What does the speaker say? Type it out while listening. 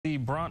The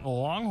Bronte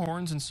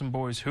Longhorns and some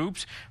boys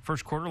hoops.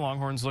 First quarter,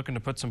 Longhorns looking to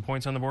put some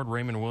points on the board.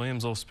 Raymond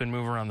Williams, little spin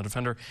move around the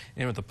defender,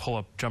 in with a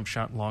pull-up jump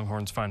shot.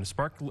 Longhorns find a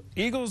spark.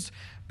 Eagles,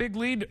 big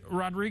lead.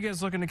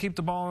 Rodriguez looking to keep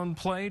the ball in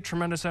play.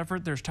 Tremendous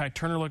effort. There's Ty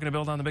Turner looking to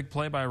build on the big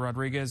play by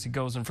Rodriguez. He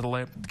goes in for the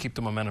layup to keep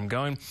the momentum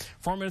going.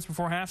 4 minutes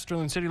before half,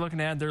 Sterling City looking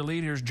to add their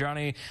lead. Here's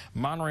Johnny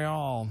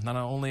Monreal, not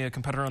only a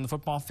competitor on the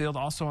football field,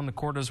 also on the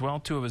court as well.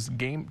 Two of his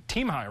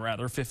team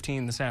high,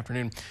 15 this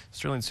afternoon.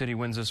 Sterling City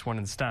wins this one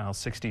in style,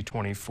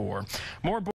 60-24. More